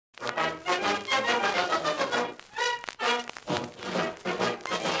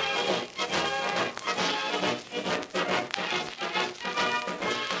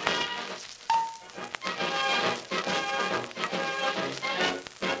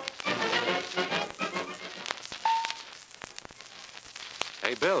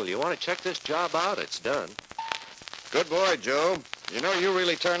Bill, you want to check this job out? It's done. Good boy, Joe. You know you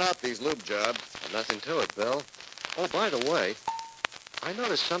really turn out these lube jobs. Well, nothing to it, Bill. Oh, by the way, I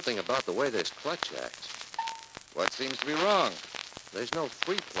noticed something about the way this clutch acts. What seems to be wrong? There's no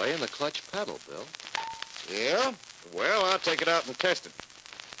free play in the clutch pedal, Bill. Yeah? Well, I'll take it out and test it.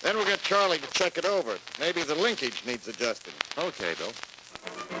 Then we'll get Charlie to check it over. Maybe the linkage needs adjusting. Okay, Bill.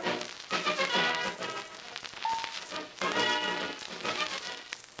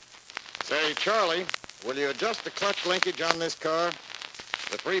 Say, Charlie, will you adjust the clutch linkage on this car?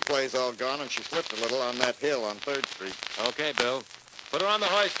 The free play's all gone, and she slipped a little on that hill on 3rd Street. Okay, Bill. Put her on the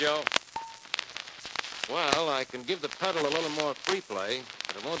hoist, Joe. Well, I can give the pedal a little more free play,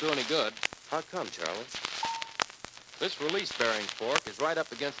 but it won't do any good. How come, Charlie? This release bearing fork is right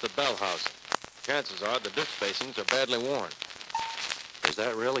up against the bell housing. Chances are the disc spacings are badly worn. Is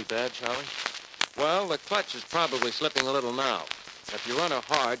that really bad, Charlie? Well, the clutch is probably slipping a little now. If you run her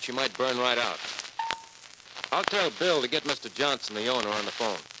hard, she might burn right out. I'll tell Bill to get Mr. Johnson, the owner, on the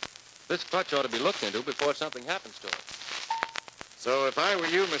phone. This clutch ought to be looked into before something happens to it. So if I were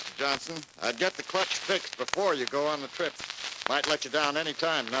you, Mr. Johnson, I'd get the clutch fixed before you go on the trip. Might let you down any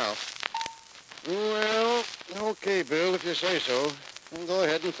time now. Well, okay, Bill, if you say so. Well, go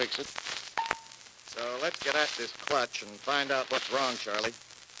ahead and fix it. So let's get at this clutch and find out what's wrong, Charlie.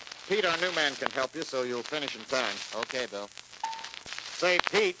 Pete, our new man, can help you, so you'll finish in time. Okay, Bill. Say,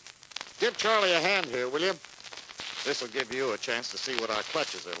 Pete, give Charlie a hand here, will you? This'll give you a chance to see what our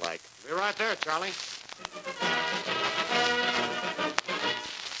clutches are like. Be right there, Charlie.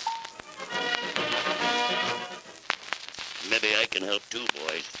 Maybe I can help too,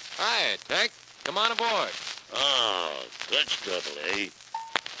 boys. Hi, Tech. Come on aboard. Oh, clutch trouble, eh?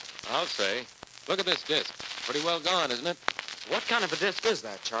 I'll say. Look at this disc. Pretty well gone, isn't it? What kind of a disc is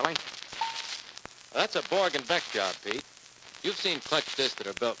that, Charlie? That's a Borg and Beck job, Pete. You've seen clutch discs that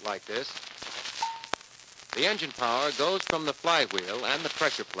are built like this. The engine power goes from the flywheel and the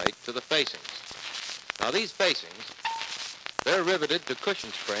pressure plate to the facings. Now, these facings, they're riveted to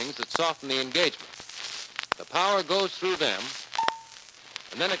cushion springs that soften the engagement. The power goes through them,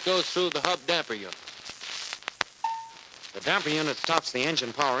 and then it goes through the hub damper unit. The damper unit stops the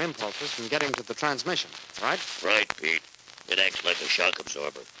engine power impulses from getting to the transmission, right? Right, Pete. It acts like a shock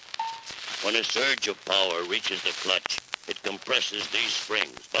absorber. When a surge of power reaches the clutch, it compresses these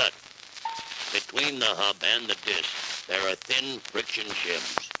springs, but between the hub and the disc, there are thin friction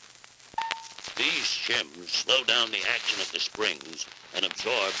shims. These shims slow down the action of the springs and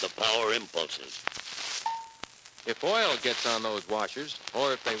absorb the power impulses. If oil gets on those washers,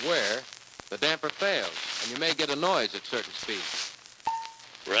 or if they wear, the damper fails, and you may get a noise at certain speeds.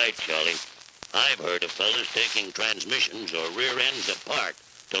 Right, Charlie. I've heard of fellas taking transmissions or rear ends apart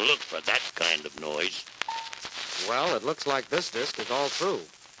to look for that kind of noise. Well, it looks like this disc is all through.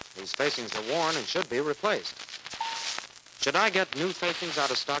 These facings are worn and should be replaced. Should I get new facings out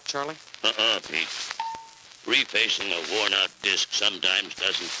of stock, Charlie? Pete. Refacing a worn-out disc sometimes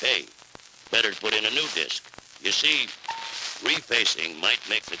doesn't pay. Better put in a new disc. You see, refacing might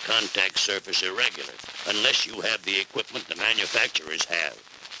make the contact surface irregular unless you have the equipment the manufacturers have.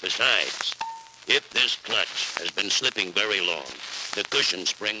 Besides, if this clutch has been slipping very long, the cushion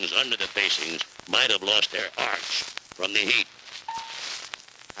springs under the facings might have lost their arch from the heat.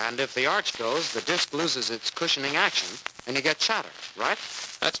 And if the arch goes, the disc loses its cushioning action, and you get chatter, right?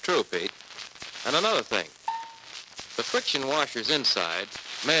 That's true, Pete. And another thing. The friction washers inside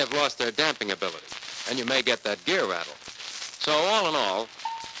may have lost their damping ability, and you may get that gear rattle. So all in all,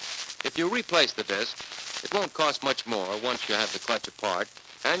 if you replace the disc, it won't cost much more once you have the clutch apart,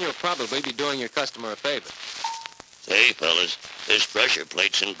 and you'll probably be doing your customer a favor. Say, fellas, this pressure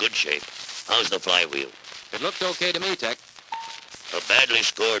plate's in good shape. How's the flywheel? It looked okay to me, Tech. A badly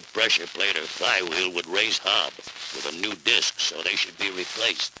scored pressure plate or flywheel would raise hob with a new disc, so they should be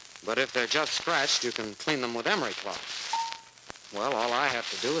replaced. But if they're just scratched, you can clean them with emery cloth. Well, all I have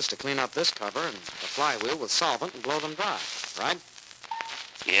to do is to clean up this cover and the flywheel with solvent and blow them dry, right?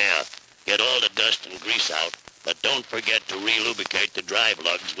 Yeah, get all the dust and grease out, but don't forget to relubricate the drive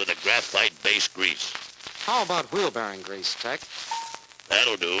lugs with a graphite-based grease. How about wheel bearing grease, Tech?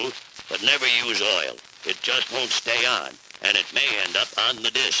 That'll do, but never use oil. It just won't stay on, and it may end up on the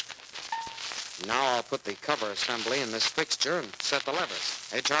disc. Now I'll put the cover assembly in this fixture and set the levers.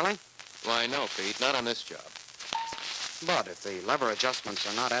 Hey, Charlie? Why, no, Pete, not on this job. But if the lever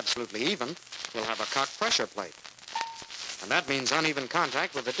adjustments are not absolutely even, we'll have a cock pressure plate. And that means uneven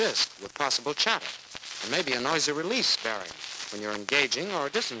contact with the disc, with possible chatter, and maybe a noisy release bearing when you're engaging or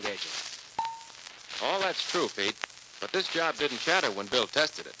disengaging. All that's true, Pete, but this job didn't chatter when Bill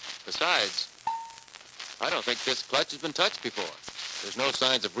tested it. Besides, I don't think this clutch has been touched before. There's no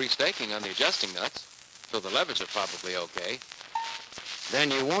signs of restaking on the adjusting nuts, so the levers are probably okay.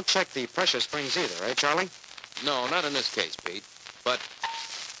 Then you won't check the pressure springs either, eh, Charlie? No, not in this case, Pete. But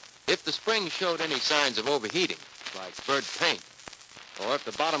if the springs showed any signs of overheating, like burnt paint, or if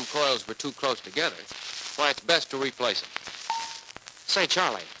the bottom coils were too close together, why, it's best to replace them. Say,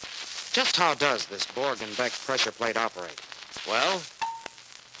 Charlie, just how does this Borg and Beck pressure plate operate? Well,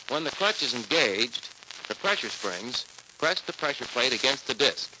 when the clutch is engaged, the pressure springs press the pressure plate against the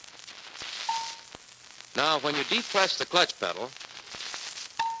disc. Now, when you depress the clutch pedal,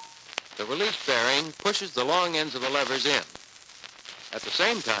 the release bearing pushes the long ends of the levers in. At the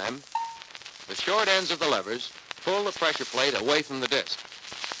same time, the short ends of the levers pull the pressure plate away from the disc.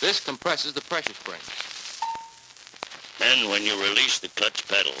 This compresses the pressure springs. Then when you release the clutch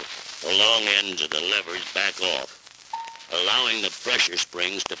pedal, the long ends of the levers back off, allowing the pressure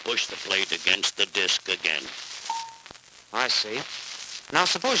springs to push the plate against the disc again. I see. Now,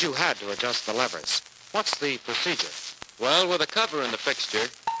 suppose you had to adjust the levers. What's the procedure? Well, with a cover in the fixture,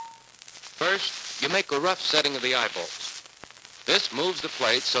 first, you make a rough setting of the eye bolts. This moves the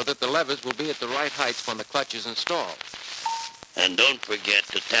plate so that the levers will be at the right heights when the clutch is installed. And don't forget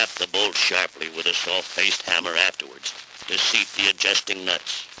to tap the bolts sharply with a soft-faced hammer afterwards to seat the adjusting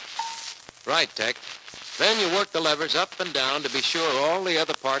nuts. Right, Tech. Then you work the levers up and down to be sure all the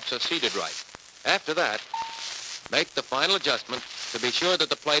other parts are seated right. After that, make the final adjustment to be sure that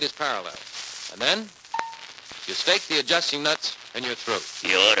the plate is parallel. And then, you stake the adjusting nuts and you're through.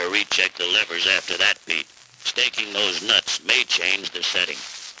 You ought to recheck the levers after that, Pete. Staking those nuts may change the setting.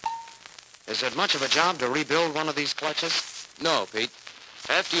 Is it much of a job to rebuild one of these clutches? No, Pete.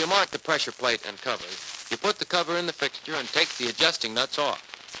 After you mark the pressure plate and cover, you put the cover in the fixture and take the adjusting nuts off.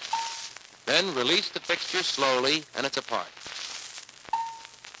 Then release the fixture slowly and it's apart.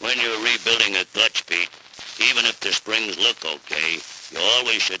 When you're rebuilding a clutch, Pete, even if the springs look okay, you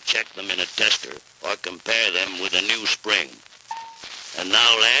always should check them in a tester or compare them with a new spring. And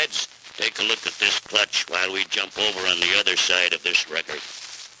now, lads, take a look at this clutch while we jump over on the other side of this record.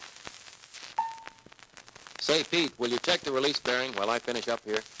 Say, Pete, will you check the release bearing while I finish up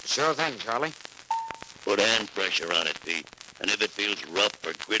here? Sure thing, Charlie. Put hand pressure on it, Pete. And if it feels rough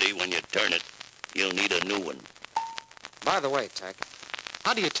or gritty when you turn it, you'll need a new one. By the way, Tech,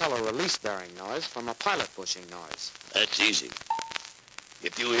 how do you tell a release bearing noise from a pilot bushing noise? That's easy.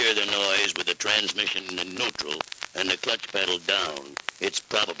 If you hear the noise with the transmission in neutral and the clutch pedal down, it's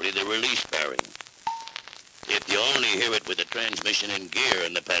probably the release bearing. If you only hear it with the transmission in gear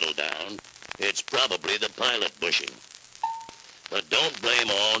and the pedal down, it's probably the pilot bushing. But don't blame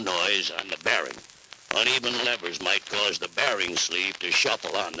all noise on the bearing. Uneven levers might cause the bearing sleeve to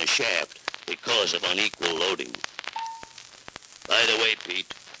shuffle on the shaft because of unequal loading. By the way,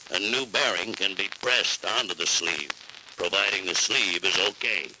 Pete, a new bearing can be pressed onto the sleeve, providing the sleeve is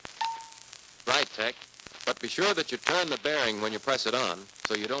okay. Right, Tech. But be sure that you turn the bearing when you press it on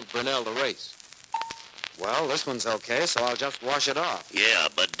so you don't Brunel the race. Well, this one's okay, so I'll just wash it off. Yeah,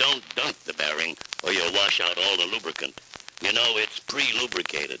 but don't dunk the bearing or you'll wash out all the lubricant. You know, it's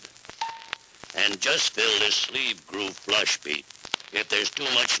pre-lubricated. And just fill this sleeve groove flush, Pete. If there's too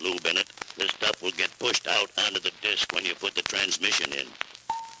much lube in it, the stuff will get pushed out onto the disc when you put the transmission in.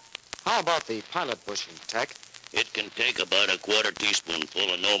 How about the pilot bushing, Tech? It can take about a quarter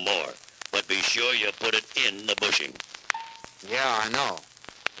teaspoonful and no more, but be sure you put it in the bushing. Yeah, I know.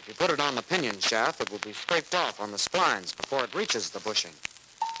 If you put it on the pinion shaft, it will be scraped off on the splines before it reaches the bushing.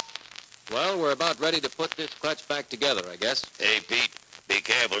 Well, we're about ready to put this clutch back together, I guess. Hey, Pete, be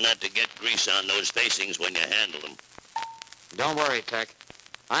careful not to get grease on those facings when you handle them. Don't worry, Tech.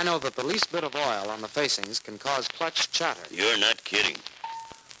 I know that the least bit of oil on the facings can cause clutch chatter. You're not kidding.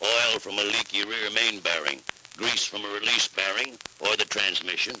 Oil from a leaky rear main bearing, grease from a release bearing, or the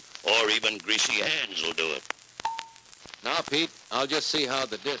transmission, or even greasy hands will do it. Now, Pete, I'll just see how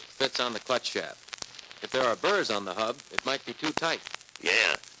the disc fits on the clutch shaft. If there are burrs on the hub, it might be too tight.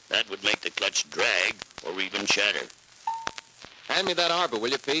 Yeah, that would make the clutch drag or even chatter. Hand me that arbor, will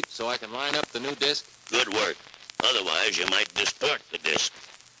you, Pete, so I can line up the new disc? Good work. Otherwise, you might distort the disc.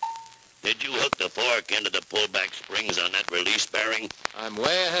 Did you hook the fork into the pullback springs on that release bearing? I'm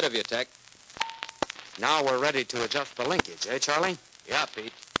way ahead of you, Tech. Now we're ready to adjust the linkage, eh, Charlie? Yeah,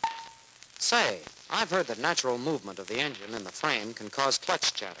 Pete. Say, I've heard that natural movement of the engine in the frame can cause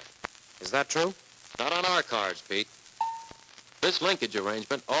clutch chatter. Is that true? Not on our cars, Pete. This linkage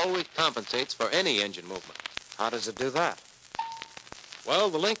arrangement always compensates for any engine movement. How does it do that? Well,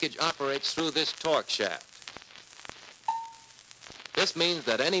 the linkage operates through this torque shaft. This means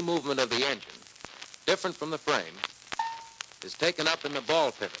that any movement of the engine, different from the frame, is taken up in the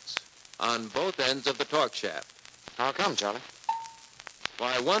ball pivots on both ends of the torque shaft. How come, Charlie?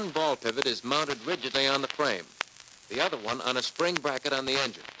 Why, one ball pivot is mounted rigidly on the frame. The other one on a spring bracket on the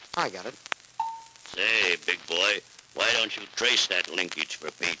engine. I got it. Say, big boy, why don't you trace that linkage for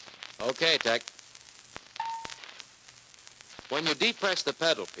Pete? Okay, Tech. When you depress the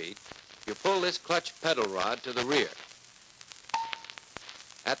pedal, Pete, you pull this clutch pedal rod to the rear.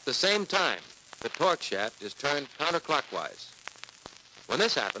 At the same time, the torque shaft is turned counterclockwise. When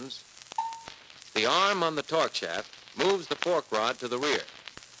this happens, the arm on the torque shaft moves the fork rod to the rear.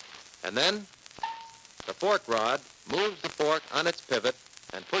 And then, the fork rod moves the fork on its pivot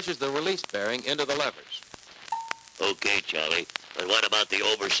and pushes the release bearing into the levers. Okay, Charlie, but what about the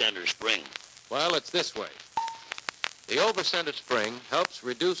over-center spring? Well, it's this way. The over-center spring helps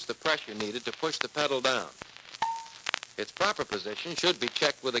reduce the pressure needed to push the pedal down. Its proper position should be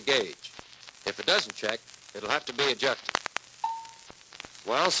checked with a gauge. If it doesn't check, it'll have to be adjusted.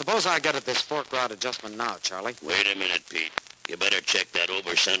 Well, suppose I get at this fork rod adjustment now, Charlie. Wait a minute, Pete. You better check that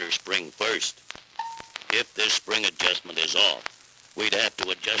over-center spring first. If this spring adjustment is off, we'd have to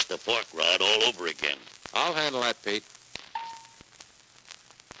adjust the fork rod all over again. I'll handle that, Pete.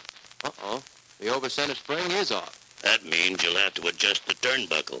 Uh-oh. The over-center spring is off. That means you'll have to adjust the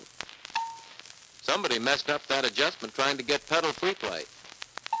turnbuckle. Somebody messed up that adjustment trying to get pedal free play.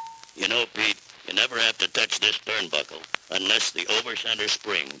 You know, Pete, you never have to touch this turnbuckle unless the over-center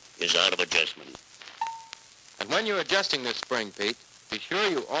spring is out of adjustment. And when you're adjusting this spring, Pete, be sure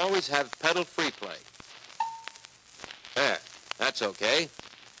you always have pedal free play. There. That's okay.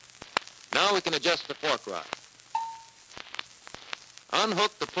 Now we can adjust the fork rod.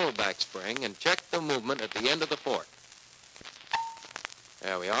 Unhook the pullback spring and check the movement at the end of the fork.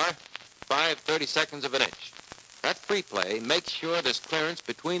 There we are. 5/32 of an inch. That free play makes sure there's clearance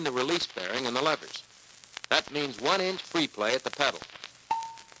between the release bearing and the levers. That means 1 inch free play at the pedal.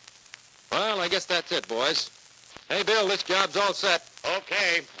 Well, I guess that's it, boys. Hey, Bill, this job's all set.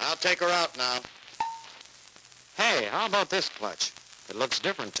 Okay, I'll take her out now. Hey, how about this clutch? It looks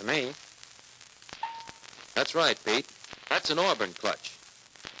different to me. That's right, Pete. That's an Auburn clutch.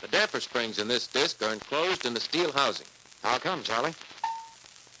 The damper springs in this disc are enclosed in the steel housing. How come, Charlie?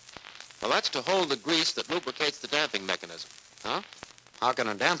 Well, that's to hold the grease that lubricates the damping mechanism. Huh? How can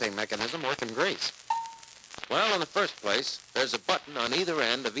a damping mechanism work in grease? Well, in the first place, there's a button on either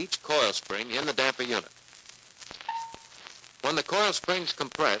end of each coil spring in the damper unit. When the coil springs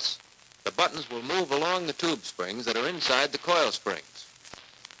compress, the buttons will move along the tube springs that are inside the coil springs.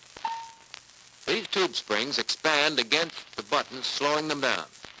 These tube springs expand against the buttons, slowing them down.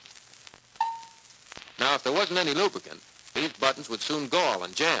 Now, if there wasn't any lubricant, these buttons would soon gall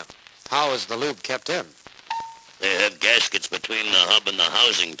and jam. How is the lube kept in? They have gaskets between the hub and the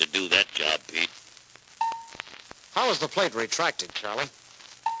housing to do that job, Pete. How is the plate retracted, Charlie?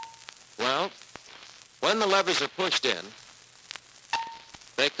 Well, when the levers are pushed in,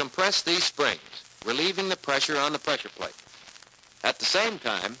 they compress these springs, relieving the pressure on the pressure plate. At the same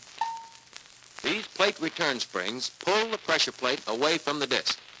time, these plate return springs pull the pressure plate away from the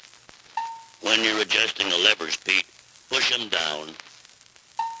disc. When you're adjusting the levers, Pete, push them down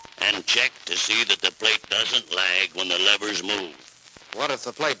and check to see that the plate doesn't lag when the levers move. What if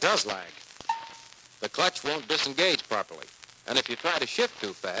the plate does lag? The clutch won't disengage properly, and if you try to shift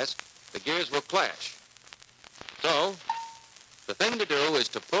too fast, the gears will clash. So, the thing to do is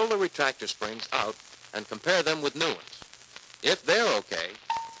to pull the retractor springs out and compare them with new ones. If they're okay,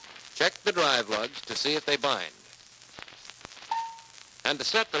 check the drive lugs to see if they bind. And to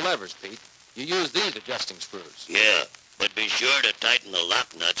set the levers, Pete, you use these adjusting screws. Yeah, but be sure to tighten the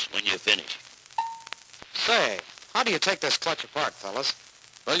lock nuts when you finish. Say, how do you take this clutch apart, fellas?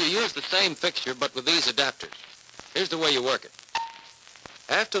 Well, you use the same fixture, but with these adapters. Here's the way you work it.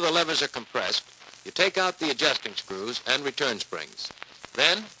 After the levers are compressed, you take out the adjusting screws and return springs.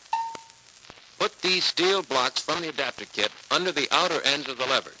 Then, put these steel blocks from the adapter kit under the outer ends of the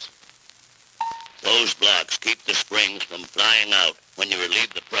levers. Those blocks keep the springs from flying out when you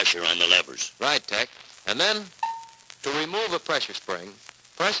relieve the pressure on the levers. Right, Tech. And then, to remove a pressure spring,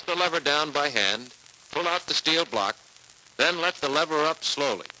 press the lever down by hand, pull out the steel block, then let the lever up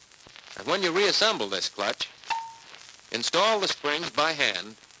slowly. And when you reassemble this clutch, install the springs by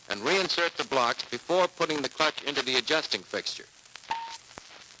hand and reinsert the blocks before putting the clutch into the adjusting fixture.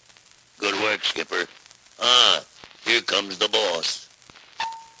 Good work, Skipper. Here comes the boss.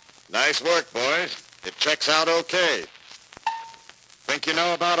 Nice work, boys. It checks out okay. Think you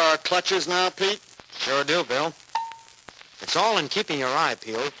know about our clutches now, Pete? Sure do, Bill. It's all in keeping your eye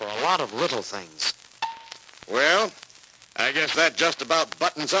peeled for a lot of little things. Well, I guess that just about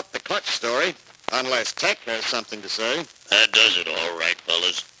buttons up the clutch story, unless Tech has something to say. That does it all right,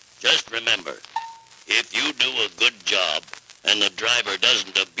 fellas. Just remember, if you do a good job, and the driver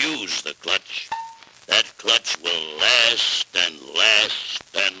doesn't abuse the clutch, that clutch will last and last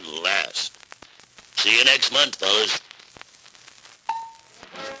and last. See you next month, fellas.